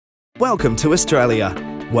Welcome to Australia.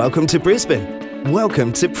 Welcome to Brisbane.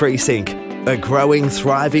 Welcome to PrecinQ, a growing,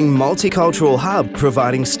 thriving, multicultural hub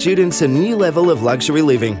providing students a new level of luxury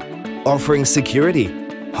living, offering security,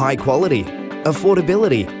 high quality,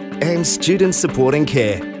 affordability, and student support and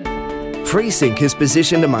care. PrecinQ is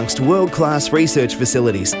positioned amongst world-class research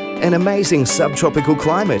facilities, an amazing subtropical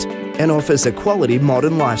climate, and offers a quality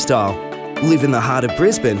modern lifestyle. Live in the heart of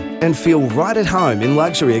Brisbane and feel right at home in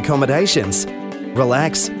luxury accommodations.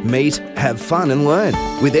 Relax, meet, have fun and learn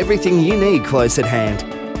with everything you need close at hand.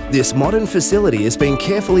 This modern facility has been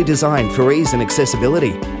carefully designed for ease and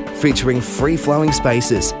accessibility, featuring free-flowing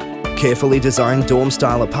spaces, carefully designed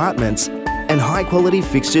dorm-style apartments, and high-quality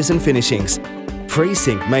fixtures and finishings.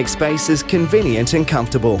 PrecinQ makes spaces convenient and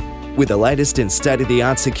comfortable. With the latest and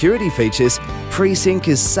state-of-the-art security features, PrecinQ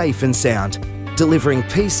is safe and sound, delivering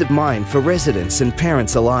peace of mind for residents and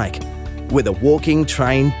parents alike. Whether walking,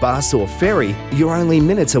 train, bus or ferry, you're only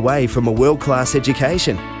minutes away from a world-class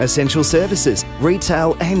education, essential services,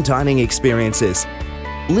 retail and dining experiences.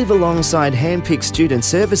 Live alongside hand-picked student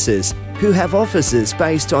services who have offices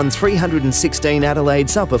based on 316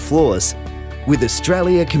 Adelaide's upper floors. With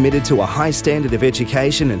Australia committed to a high standard of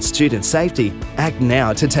education and student safety, act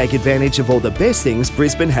now to take advantage of all the best things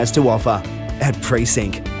Brisbane has to offer at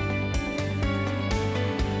PrecinQ.